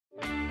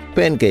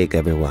Pancake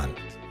everyone!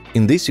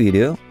 In this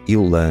video,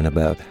 you'll learn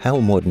about how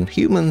modern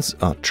humans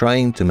are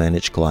trying to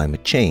manage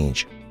climate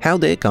change, how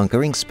they're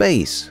conquering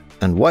space,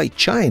 and why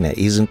China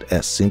isn't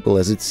as simple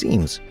as it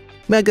seems.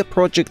 Mega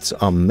projects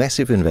are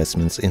massive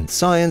investments in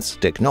science,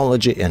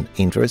 technology, and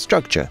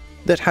infrastructure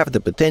that have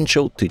the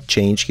potential to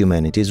change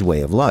humanity's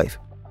way of life.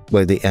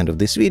 By the end of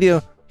this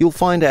video, you'll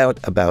find out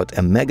about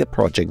a mega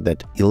project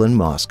that Elon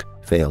Musk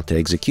failed to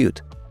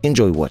execute.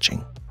 Enjoy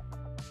watching.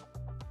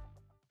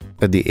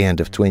 At the end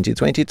of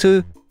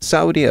 2022,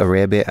 Saudi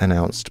Arabia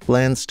announced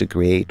plans to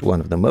create one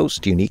of the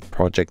most unique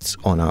projects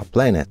on our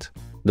planet.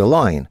 The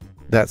Line,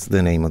 that's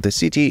the name of the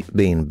city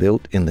being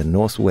built in the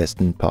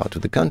northwestern part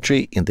of the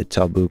country in the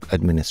Tabuk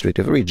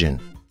administrative region.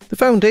 The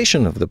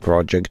foundation of the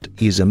project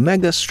is a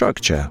mega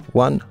structure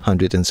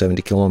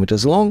 170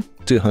 kilometers long,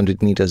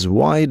 200 meters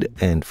wide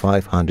and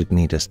 500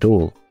 meters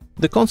tall.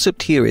 The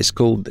concept here is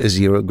called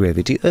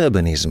zero-gravity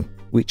urbanism,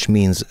 which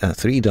means a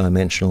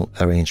three-dimensional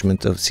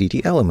arrangement of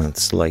city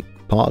elements like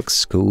parks,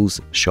 schools,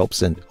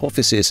 shops and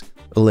offices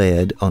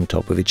layered on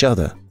top of each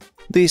other.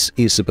 This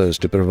is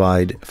supposed to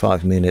provide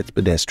 5-minute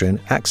pedestrian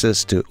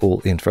access to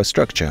all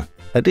infrastructure.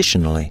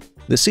 Additionally,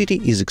 the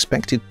city is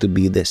expected to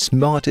be the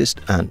smartest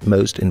and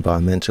most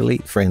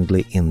environmentally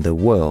friendly in the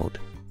world.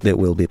 There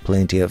will be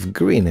plenty of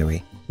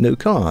greenery, no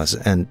cars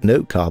and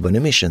no carbon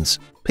emissions.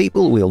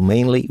 People will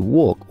mainly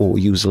walk or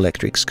use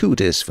electric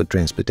scooters for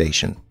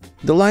transportation.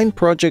 The Line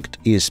project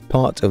is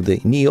part of the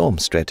NEOM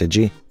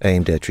strategy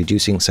aimed at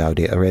reducing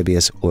Saudi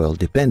Arabia's oil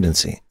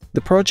dependency.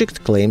 The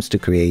project claims to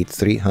create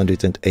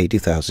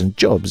 380,000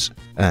 jobs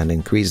and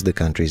increase the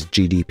country's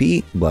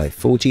GDP by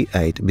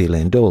 $48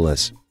 billion.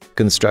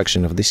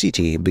 Construction of the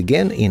city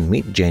began in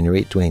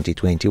mid-January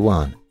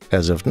 2021.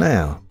 As of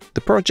now,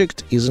 the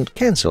project isn't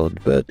cancelled,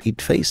 but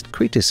it faced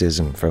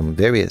criticism from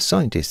various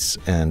scientists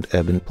and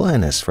urban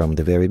planners from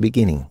the very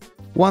beginning.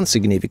 One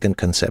significant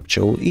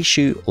conceptual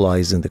issue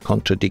lies in the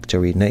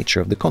contradictory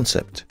nature of the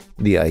concept.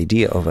 The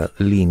idea of a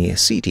linear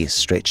city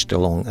stretched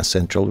along a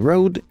central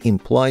road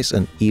implies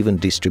an even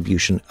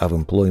distribution of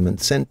employment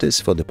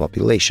centers for the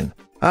population.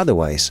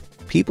 Otherwise,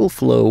 people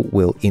flow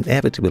will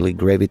inevitably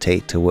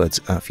gravitate towards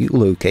a few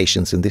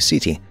locations in the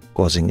city,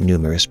 causing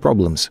numerous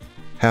problems.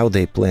 How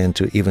they plan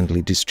to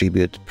evenly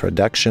distribute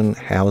production,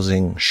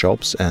 housing,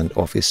 shops and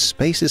office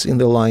spaces in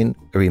the Line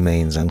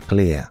remains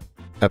unclear.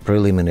 A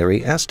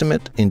preliminary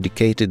estimate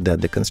indicated that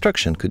the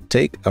construction could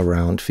take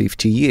around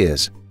 50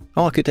 years.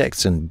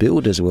 Architects and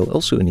builders will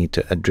also need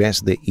to address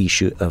the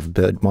issue of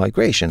bird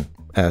migration,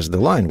 as the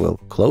Line will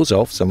close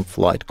off some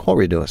flight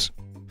corridors.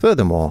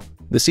 Furthermore,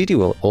 the city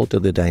will alter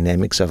the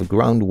dynamics of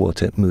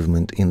groundwater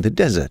movement in the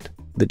desert.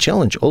 The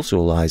challenge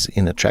also lies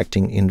in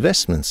attracting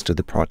investments to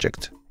the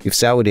project. If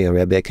Saudi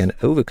Arabia can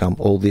overcome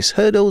all these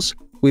hurdles,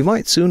 we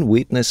might soon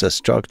witness a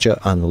structure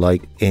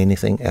unlike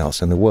anything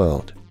else in the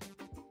world.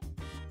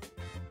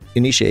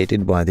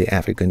 Initiated by the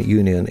African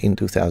Union in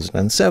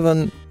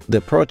 2007,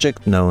 the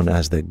project known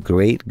as the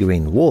Great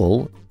Green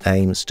Wall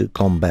aims to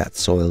combat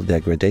soil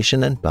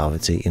degradation and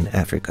poverty in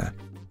Africa.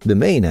 The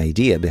main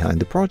idea behind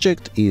the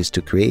project is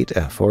to create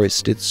a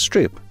forested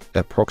strip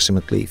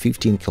approximately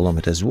 15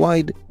 kilometers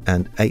wide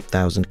and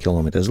 8,000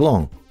 kilometers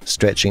long,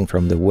 stretching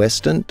from the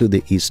western to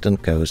the eastern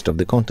coast of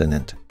the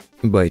continent.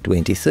 By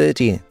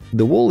 2030,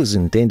 the wall is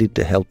intended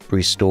to help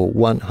restore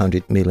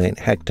 100 million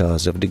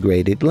hectares of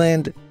degraded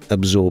land,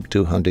 absorb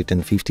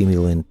 250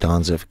 million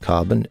tons of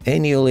carbon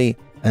annually,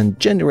 and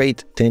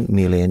generate 10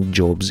 million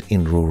jobs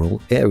in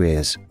rural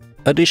areas.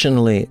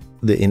 Additionally,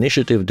 the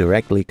initiative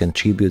directly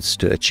contributes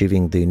to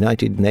achieving the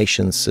United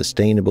Nations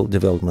Sustainable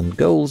Development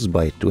Goals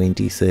by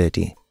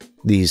 2030.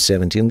 These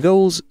 17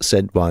 goals,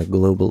 set by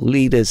global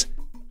leaders,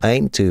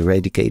 aim to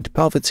eradicate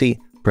poverty,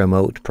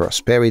 promote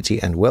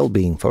prosperity and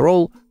well-being for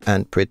all,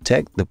 and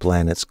protect the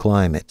planet's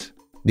climate.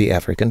 The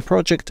African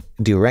project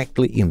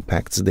directly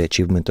impacts the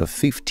achievement of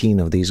 15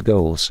 of these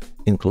goals,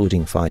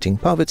 including fighting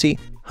poverty,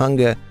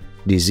 hunger,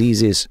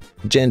 diseases,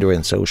 gender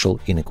and social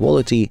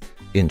inequality,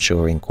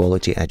 ensuring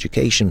quality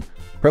education,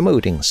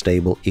 promoting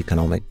stable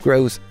economic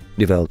growth,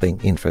 developing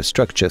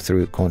infrastructure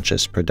through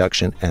conscious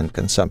production and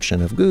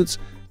consumption of goods,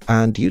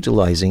 and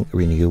utilizing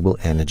renewable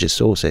energy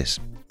sources.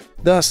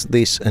 Thus,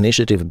 this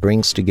initiative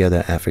brings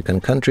together African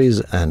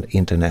countries and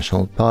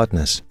international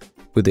partners.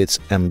 With its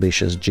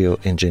ambitious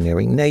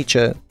geoengineering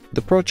nature,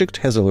 the project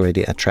has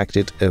already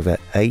attracted over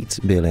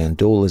 $8 billion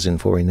in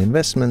foreign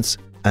investments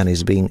and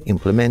is being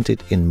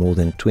implemented in more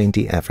than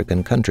 20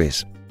 African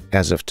countries.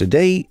 As of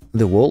today,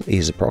 the wall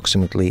is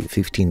approximately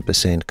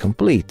 15%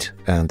 complete,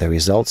 and the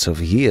results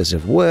of years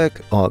of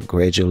work are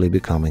gradually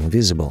becoming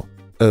visible.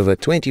 Over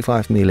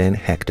 25 million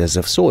hectares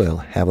of soil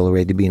have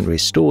already been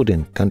restored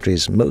in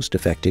countries most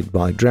affected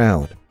by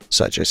drought,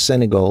 such as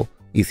Senegal,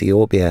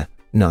 Ethiopia,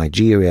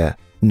 Nigeria,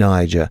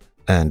 Niger,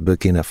 and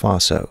Burkina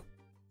Faso.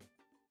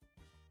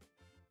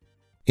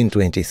 In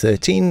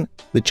 2013,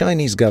 the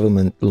Chinese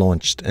government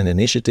launched an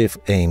initiative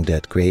aimed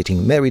at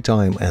creating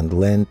maritime and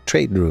land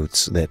trade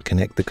routes that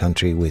connect the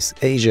country with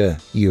Asia,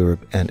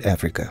 Europe, and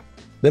Africa.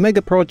 The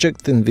mega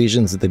project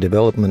envisions the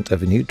development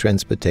of new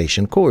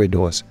transportation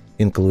corridors,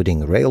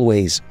 including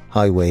railways,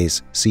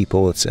 highways,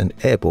 seaports and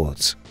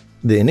airports.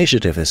 The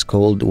initiative is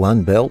called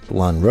One Belt,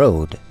 One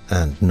Road,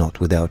 and not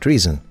without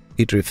reason.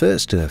 It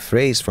refers to a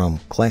phrase from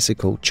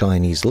classical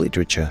Chinese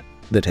literature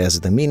that has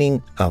the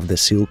meaning of the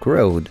Silk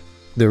Road.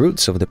 The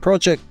routes of the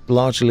project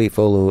largely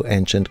follow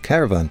ancient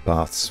caravan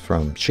paths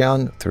from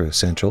Xi'an through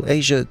Central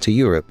Asia to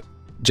Europe,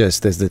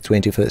 just as the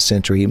 21st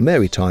century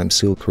maritime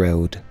Silk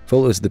Road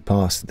follows the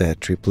path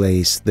that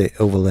replaced the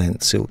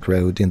overland Silk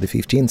Road in the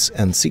 15th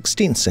and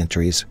 16th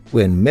centuries,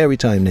 when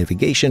maritime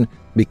navigation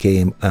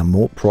became a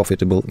more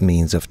profitable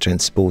means of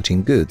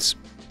transporting goods.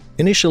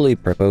 Initially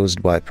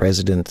proposed by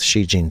President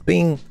Xi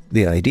Jinping,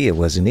 the idea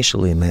was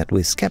initially met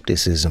with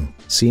skepticism,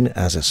 seen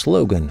as a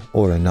slogan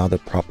or another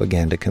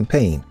propaganda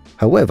campaign.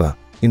 However,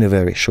 in a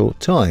very short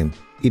time,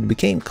 it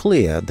became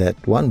clear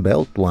that One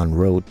Belt, One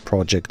Road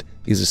project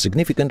is a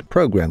significant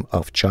program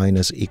of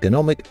China's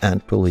economic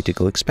and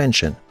political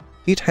expansion.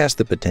 It has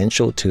the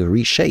potential to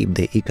reshape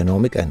the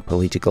economic and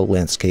political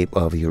landscape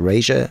of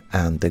Eurasia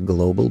and the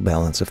global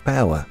balance of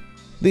power.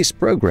 This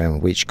program,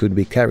 which could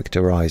be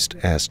characterized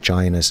as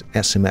China's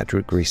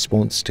asymmetric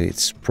response to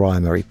its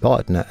primary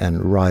partner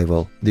and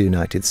rival, the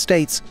United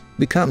States,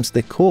 becomes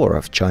the core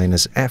of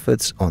China's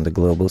efforts on the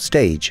global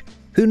stage.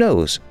 Who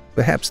knows,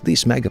 perhaps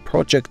this mega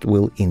project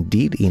will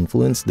indeed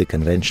influence the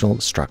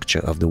conventional structure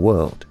of the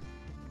world.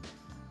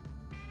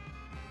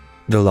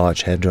 The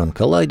Large Hadron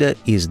Collider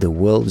is the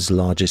world's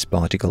largest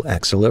particle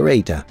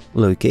accelerator,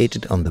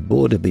 located on the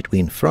border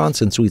between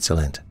France and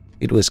Switzerland.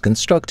 It was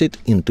constructed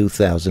in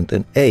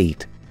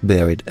 2008,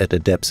 buried at a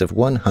depth of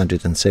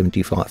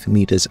 175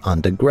 meters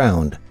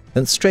underground,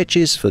 and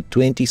stretches for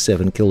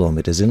 27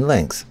 kilometers in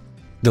length.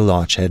 The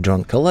Large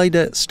Hadron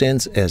Collider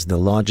stands as the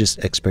largest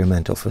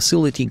experimental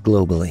facility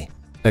globally,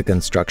 a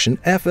construction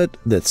effort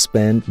that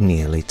spanned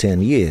nearly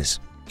 10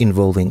 years.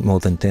 Involving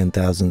more than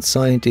 10,000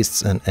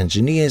 scientists and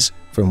engineers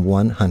from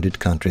 100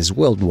 countries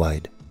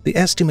worldwide. The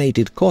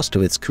estimated cost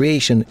of its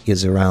creation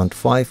is around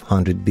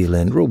 500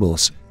 billion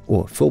rubles,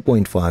 or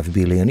 4.5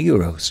 billion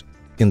euros.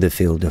 In the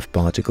field of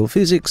particle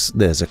physics,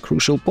 there's a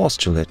crucial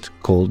postulate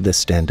called the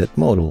Standard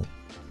Model.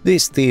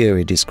 This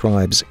theory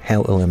describes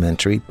how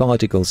elementary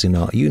particles in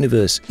our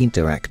universe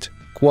interact: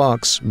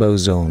 quarks,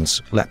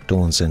 bosons,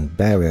 leptons and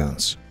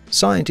baryons.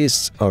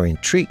 Scientists are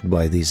intrigued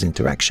by these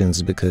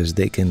interactions because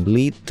they can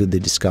lead to the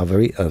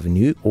discovery of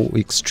new or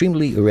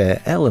extremely rare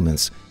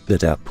elements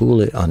that are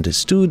poorly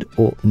understood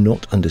or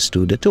not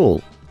understood at all.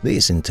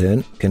 This, in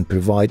turn, can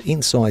provide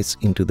insights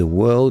into the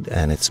world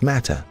and its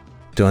matter.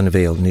 To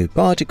unveil new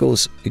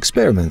particles,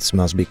 experiments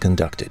must be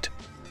conducted.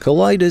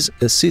 Colliders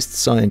assist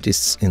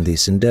scientists in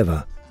this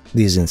endeavor.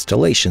 These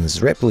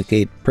installations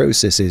replicate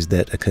processes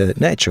that occur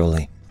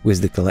naturally, with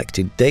the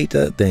collected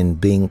data then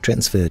being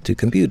transferred to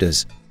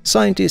computers.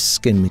 Scientists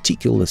can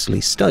meticulously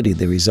study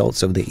the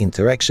results of the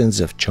interactions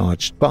of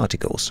charged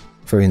particles.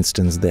 For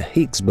instance, the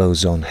Higgs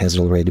boson has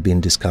already been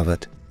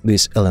discovered.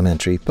 This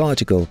elementary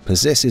particle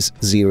possesses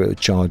zero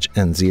charge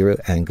and zero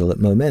angular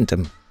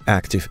momentum.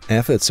 Active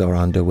efforts are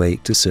underway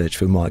to search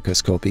for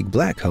microscopic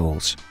black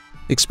holes.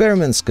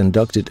 Experiments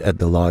conducted at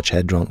the Large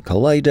Hadron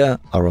Collider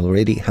are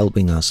already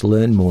helping us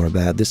learn more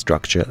about the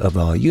structure of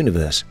our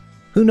universe.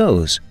 Who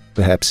knows?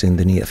 Perhaps in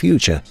the near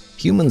future,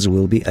 humans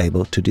will be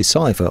able to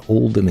decipher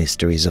all the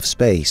mysteries of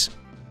space.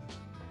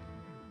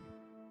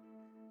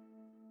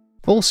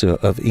 Also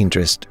of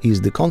interest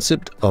is the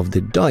concept of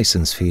the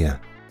Dyson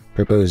Sphere.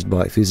 Proposed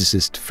by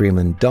physicist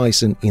Freeman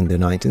Dyson in the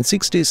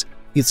 1960s,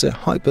 it's a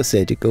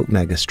hypothetical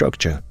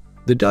megastructure.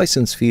 The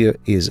Dyson Sphere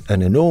is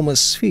an enormous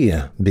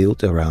sphere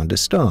built around a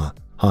star,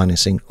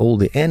 harnessing all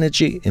the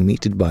energy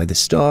emitted by the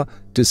star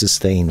to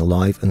sustain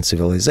life and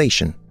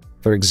civilization.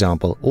 For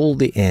example, all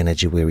the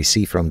energy we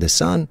receive from the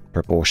Sun,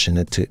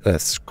 proportionate to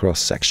Earth's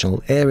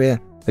cross-sectional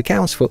area,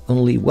 accounts for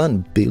only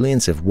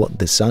 1/1000th of what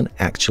the Sun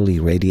actually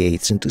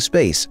radiates into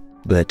space.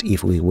 But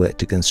if we were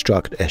to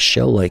construct a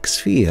shell-like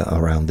sphere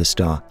around the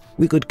star,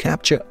 we could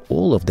capture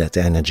all of that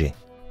energy.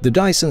 The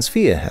Dyson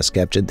Sphere has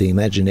captured the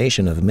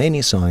imagination of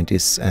many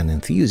scientists and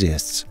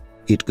enthusiasts.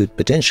 It could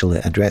potentially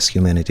address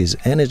humanity's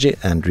energy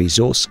and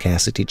resource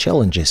scarcity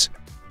challenges.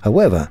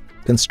 However,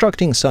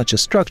 constructing such a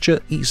structure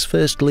is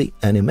firstly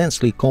an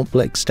immensely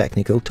complex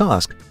technical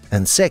task,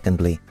 and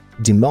secondly,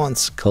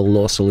 demands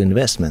colossal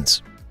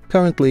investments.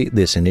 Currently,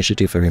 this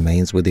initiative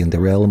remains within the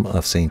realm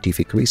of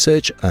scientific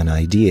research and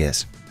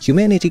ideas.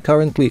 Humanity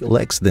currently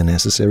lacks the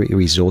necessary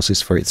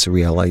resources for its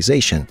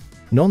realization.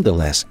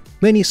 Nonetheless,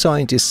 many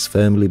scientists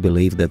firmly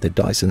believe that the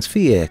Dyson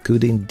Sphere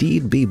could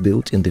indeed be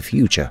built in the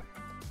future.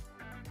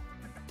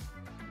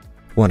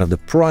 One of the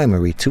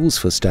primary tools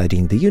for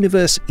studying the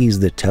universe is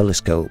the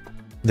telescope.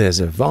 There's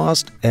a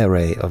vast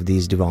array of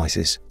these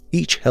devices,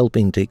 each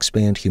helping to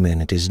expand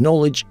humanity's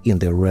knowledge in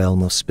the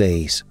realm of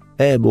space: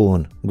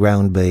 airborne,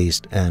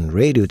 ground-based, and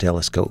radio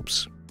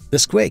telescopes. The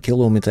Square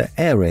Kilometer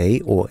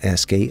Array, or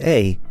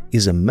SKA,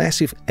 is a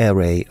massive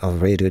array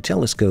of radio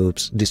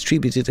telescopes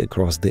distributed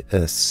across the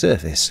Earth's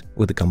surface,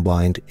 with a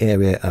combined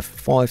area of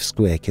 5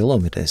 square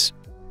kilometers.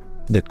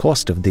 The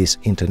cost of this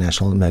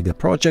international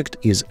megaproject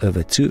is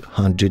over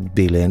 200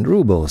 billion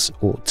rubles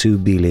or 2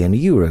 billion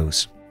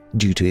euros.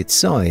 Due to its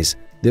size,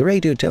 the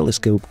radio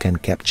telescope can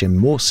capture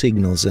more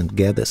signals and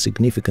gather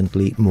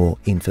significantly more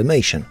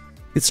information.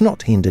 It's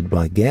not hindered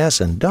by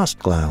gas and dust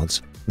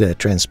clouds, they're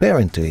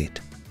transparent to it.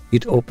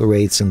 It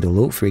operates in the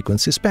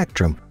low-frequency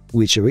spectrum,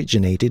 which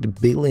originated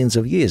billions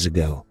of years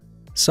ago.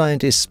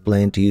 Scientists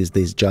plan to use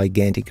this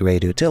gigantic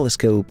radio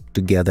telescope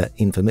to gather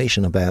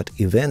information about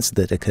events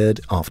that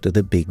occurred after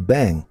the Big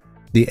Bang.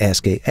 The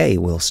SKA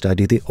will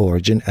study the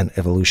origin and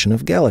evolution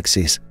of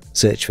galaxies,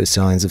 search for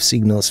signs of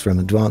signals from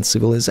advanced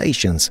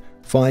civilizations,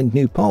 find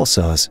new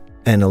pulsars,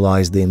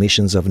 analyze the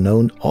emissions of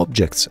known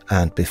objects,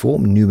 and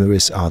perform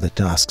numerous other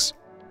tasks.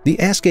 The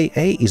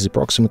SKA is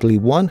approximately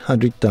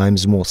 100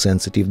 times more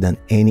sensitive than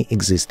any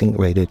existing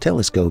radio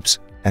telescopes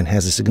and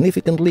has a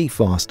significantly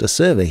faster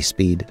survey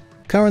speed.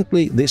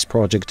 Currently, this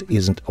project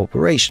isn't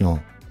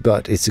operational,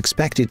 but it's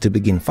expected to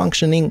begin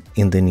functioning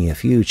in the near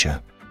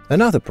future.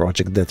 Another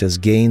project that has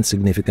gained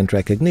significant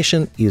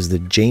recognition is the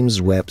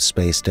James Webb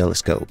Space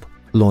Telescope.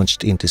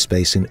 Launched into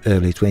space in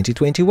early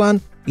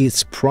 2021,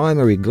 its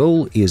primary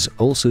goal is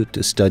also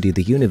to study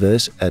the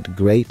universe at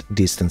great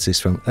distances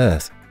from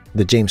Earth.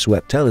 The James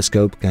Webb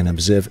Telescope can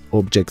observe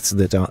objects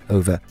that are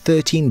over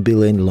 13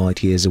 billion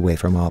light-years away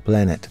from our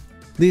planet.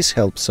 This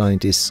helps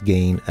scientists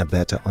gain a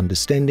better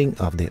understanding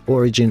of the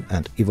origin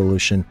and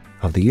evolution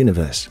of the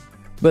universe.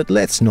 But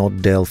let's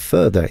not delve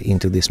further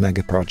into this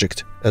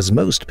megaproject, as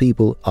most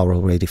people are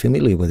already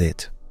familiar with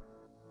it.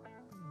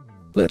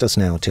 Let us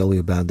now tell you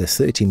about the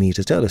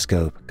 30-meter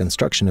telescope,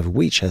 construction of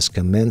which has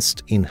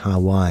commenced in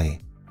Hawaii.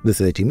 The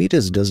 30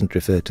 meters doesn't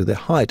refer to the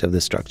height of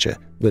the structure,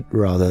 but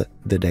rather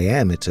the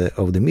diameter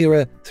of the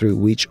mirror through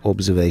which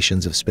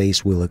observations of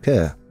space will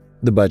occur.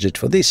 The budget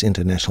for this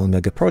international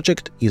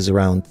megaproject is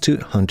around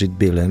 200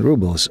 billion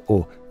rubles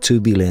or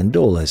 $2 billion.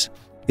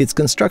 Its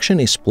construction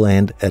is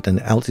planned at an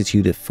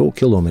altitude of 4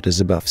 kilometers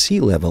above sea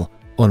level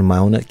on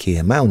Mauna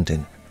Kea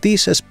mountain.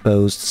 This has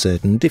posed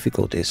certain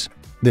difficulties.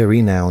 The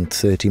renowned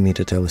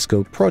 30-meter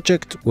telescope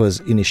project was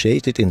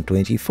initiated in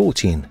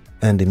 2014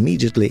 and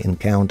immediately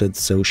encountered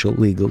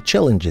social-legal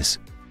challenges.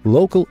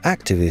 Local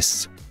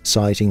activists,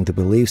 citing the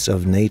beliefs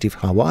of native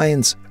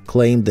Hawaiians,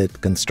 claimed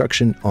that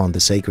construction on the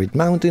sacred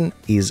mountain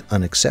is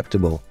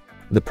unacceptable.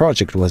 The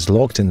project was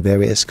locked in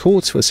various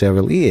courts for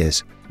several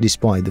years,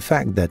 despite the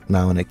fact that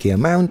Mauna Kea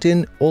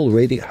mountain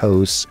already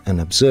hosts an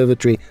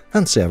observatory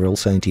and several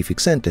scientific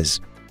centers.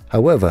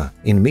 However,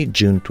 in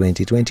mid-June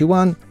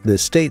 2021, the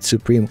State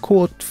Supreme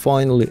Court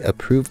finally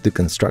approved the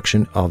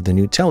construction of the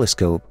new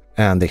telescope,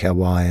 and the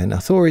Hawaiian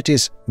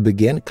authorities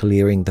began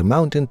clearing the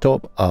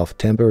mountaintop of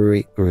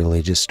temporary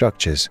religious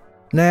structures.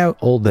 Now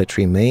all that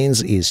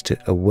remains is to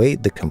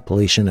await the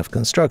completion of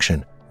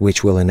construction,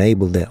 which will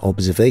enable the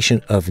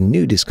observation of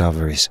new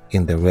discoveries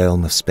in the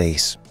realm of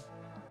space.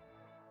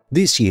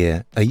 This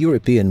year, a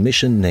European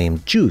mission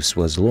named JUICE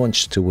was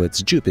launched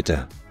towards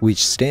Jupiter,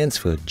 which stands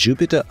for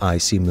Jupiter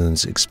Icy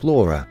Moons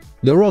Explorer.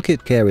 The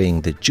rocket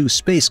carrying the JUICE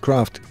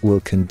spacecraft will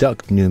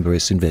conduct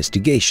numerous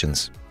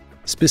investigations.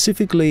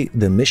 Specifically,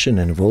 the mission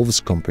involves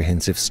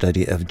comprehensive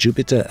study of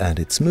Jupiter and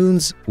its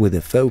moons with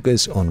a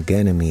focus on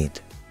Ganymede.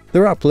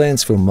 There are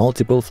plans for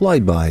multiple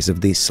flybys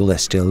of this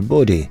celestial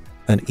body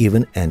and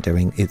even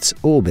entering its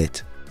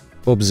orbit.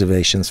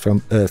 Observations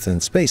from Earth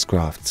and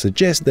spacecraft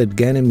suggest that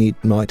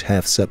Ganymede might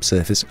have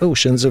subsurface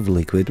oceans of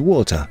liquid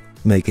water,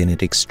 making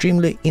it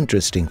extremely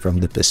interesting from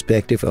the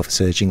perspective of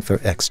searching for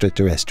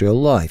extraterrestrial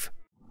life.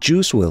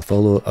 JUICE will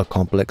follow a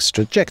complex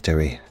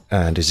trajectory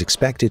and is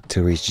expected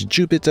to reach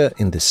Jupiter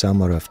in the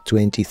summer of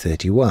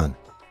 2031.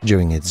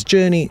 During its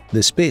journey,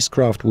 the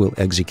spacecraft will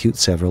execute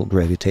several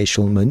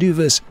gravitational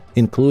maneuvers,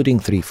 including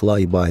 3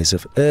 flybys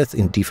of Earth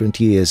in different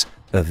years,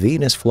 a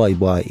Venus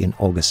flyby in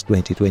August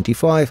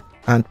 2025,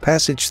 and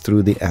passage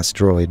through the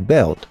asteroid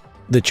belt.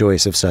 The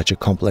choice of such a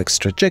complex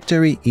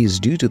trajectory is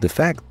due to the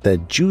fact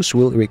that JUICE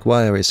will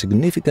require a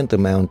significant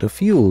amount of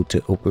fuel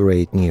to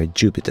operate near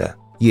Jupiter.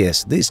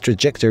 Yes, this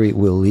trajectory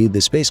will lead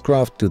the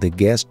spacecraft to the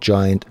gas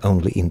giant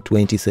only in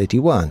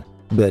 2031,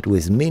 but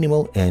with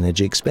minimal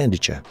energy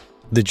expenditure.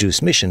 The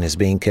JUICE mission is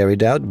being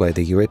carried out by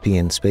the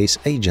European Space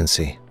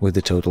Agency with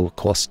a total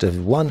cost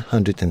of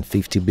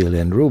 150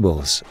 billion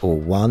rubles or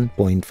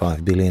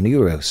 1.5 billion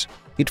euros.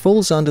 It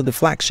falls under the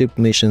flagship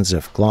missions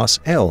of Class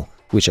L,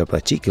 which are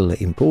particularly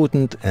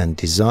important and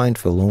designed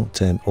for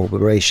long-term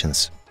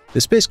operations. The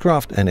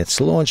spacecraft and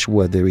its launch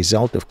were the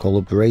result of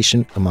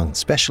collaboration among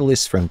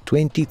specialists from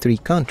 23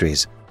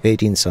 countries,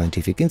 18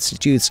 scientific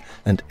institutes,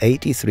 and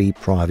 83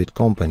 private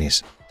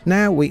companies.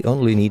 Now we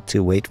only need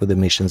to wait for the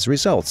mission's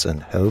results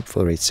and hope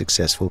for its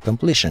successful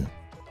completion.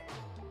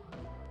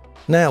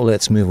 Now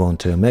let's move on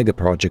to a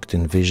megaproject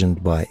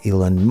envisioned by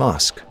Elon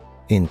Musk.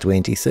 In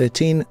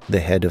 2013, the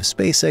head of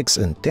SpaceX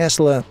and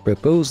Tesla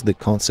proposed the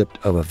concept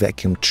of a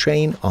vacuum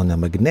train on a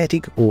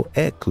magnetic or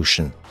air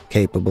cushion,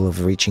 capable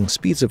of reaching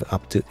speeds of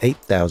up to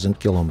 8,000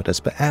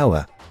 km per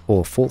hour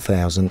or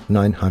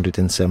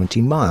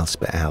 4,970 miles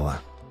per hour.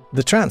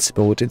 The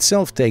transport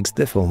itself takes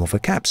the form of a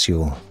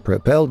capsule,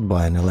 propelled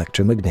by an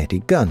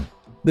electromagnetic gun.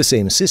 The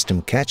same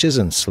system catches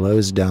and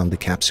slows down the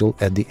capsule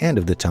at the end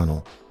of the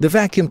tunnel. The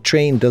vacuum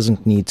train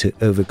doesn't need to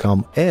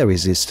overcome air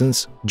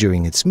resistance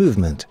during its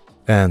movement,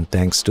 and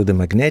thanks to the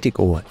magnetic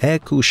or air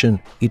cushion,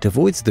 it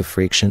avoids the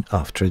friction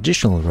of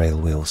traditional rail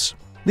wheels.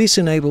 This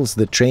enables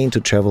the train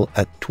to travel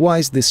at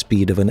twice the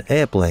speed of an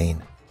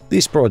airplane.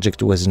 This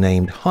project was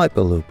named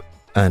Hyperloop,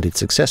 and it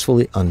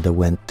successfully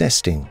underwent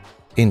testing.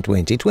 In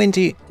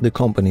 2020, the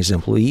company's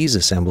employees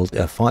assembled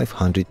a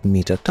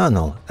 500-meter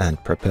tunnel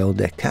and propelled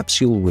a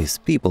capsule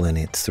with people in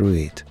it through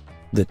it.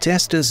 The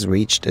testers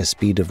reached a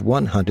speed of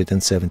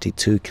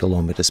 172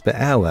 km per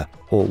hour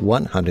or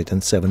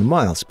 107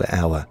 miles per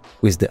hour,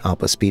 with the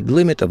upper speed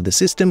limit of the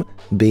system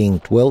being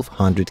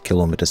 1200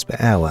 km per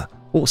hour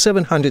or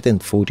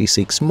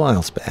 746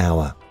 miles per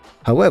hour.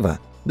 However,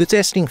 the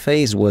testing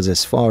phase was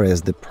as far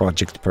as the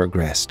project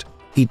progressed.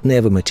 It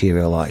never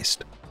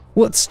materialized.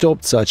 What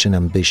stopped such an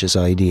ambitious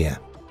idea?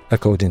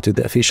 According to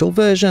the official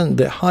version,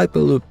 the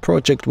Hyperloop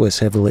project was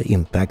heavily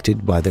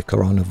impacted by the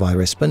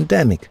coronavirus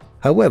pandemic.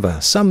 However,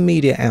 some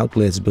media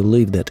outlets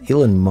believe that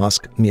Elon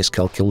Musk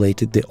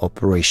miscalculated the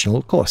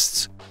operational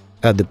costs.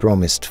 At the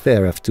promised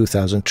fare of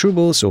 2,000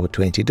 rubles or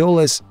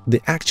 $20,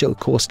 the actual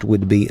cost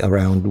would be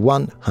around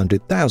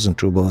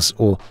 100,000 rubles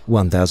or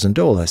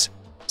 $1,000.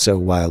 So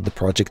while the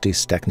project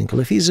is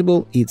technically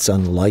feasible, it's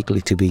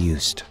unlikely to be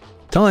used.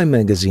 Time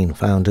magazine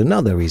found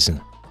another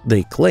reason.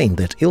 They claim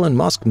that Elon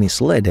Musk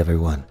misled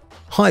everyone.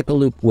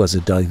 Hyperloop was a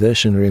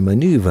diversionary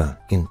maneuver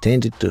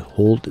intended to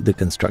halt the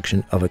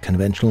construction of a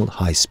conventional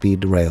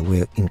high-speed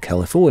railway in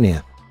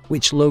California,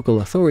 which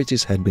local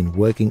authorities had been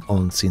working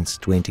on since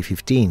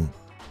 2015.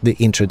 The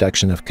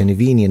introduction of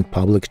convenient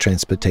public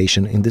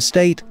transportation in the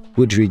state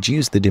would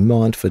reduce the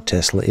demand for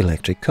Tesla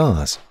electric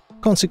cars.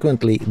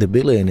 Consequently, the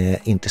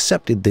billionaire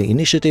intercepted the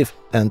initiative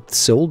and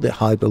sold the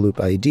Hyperloop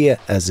idea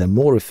as a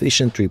more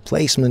efficient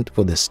replacement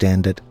for the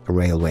standard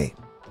railway.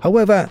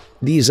 However,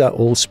 these are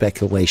all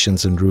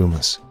speculations and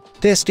rumors.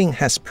 Testing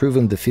has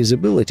proven the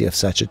feasibility of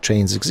such a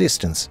train's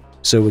existence,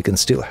 so we can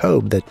still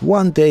hope that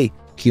one day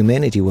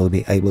humanity will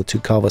be able to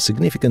cover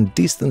significant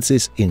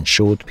distances in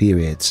short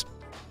periods.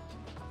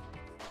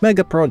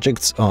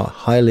 Megaprojects are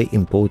highly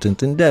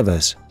important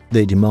endeavors.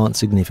 They demand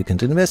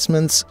significant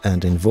investments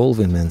and involve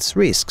immense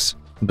risks,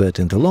 but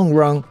in the long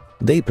run,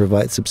 they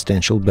provide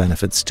substantial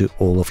benefits to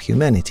all of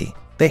humanity.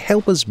 They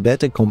help us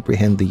better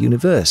comprehend the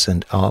universe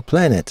and our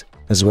planet,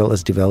 as well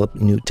as develop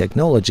new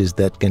technologies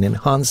that can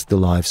enhance the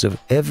lives of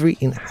every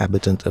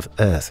inhabitant of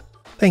Earth.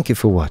 Thank you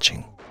for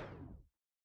watching.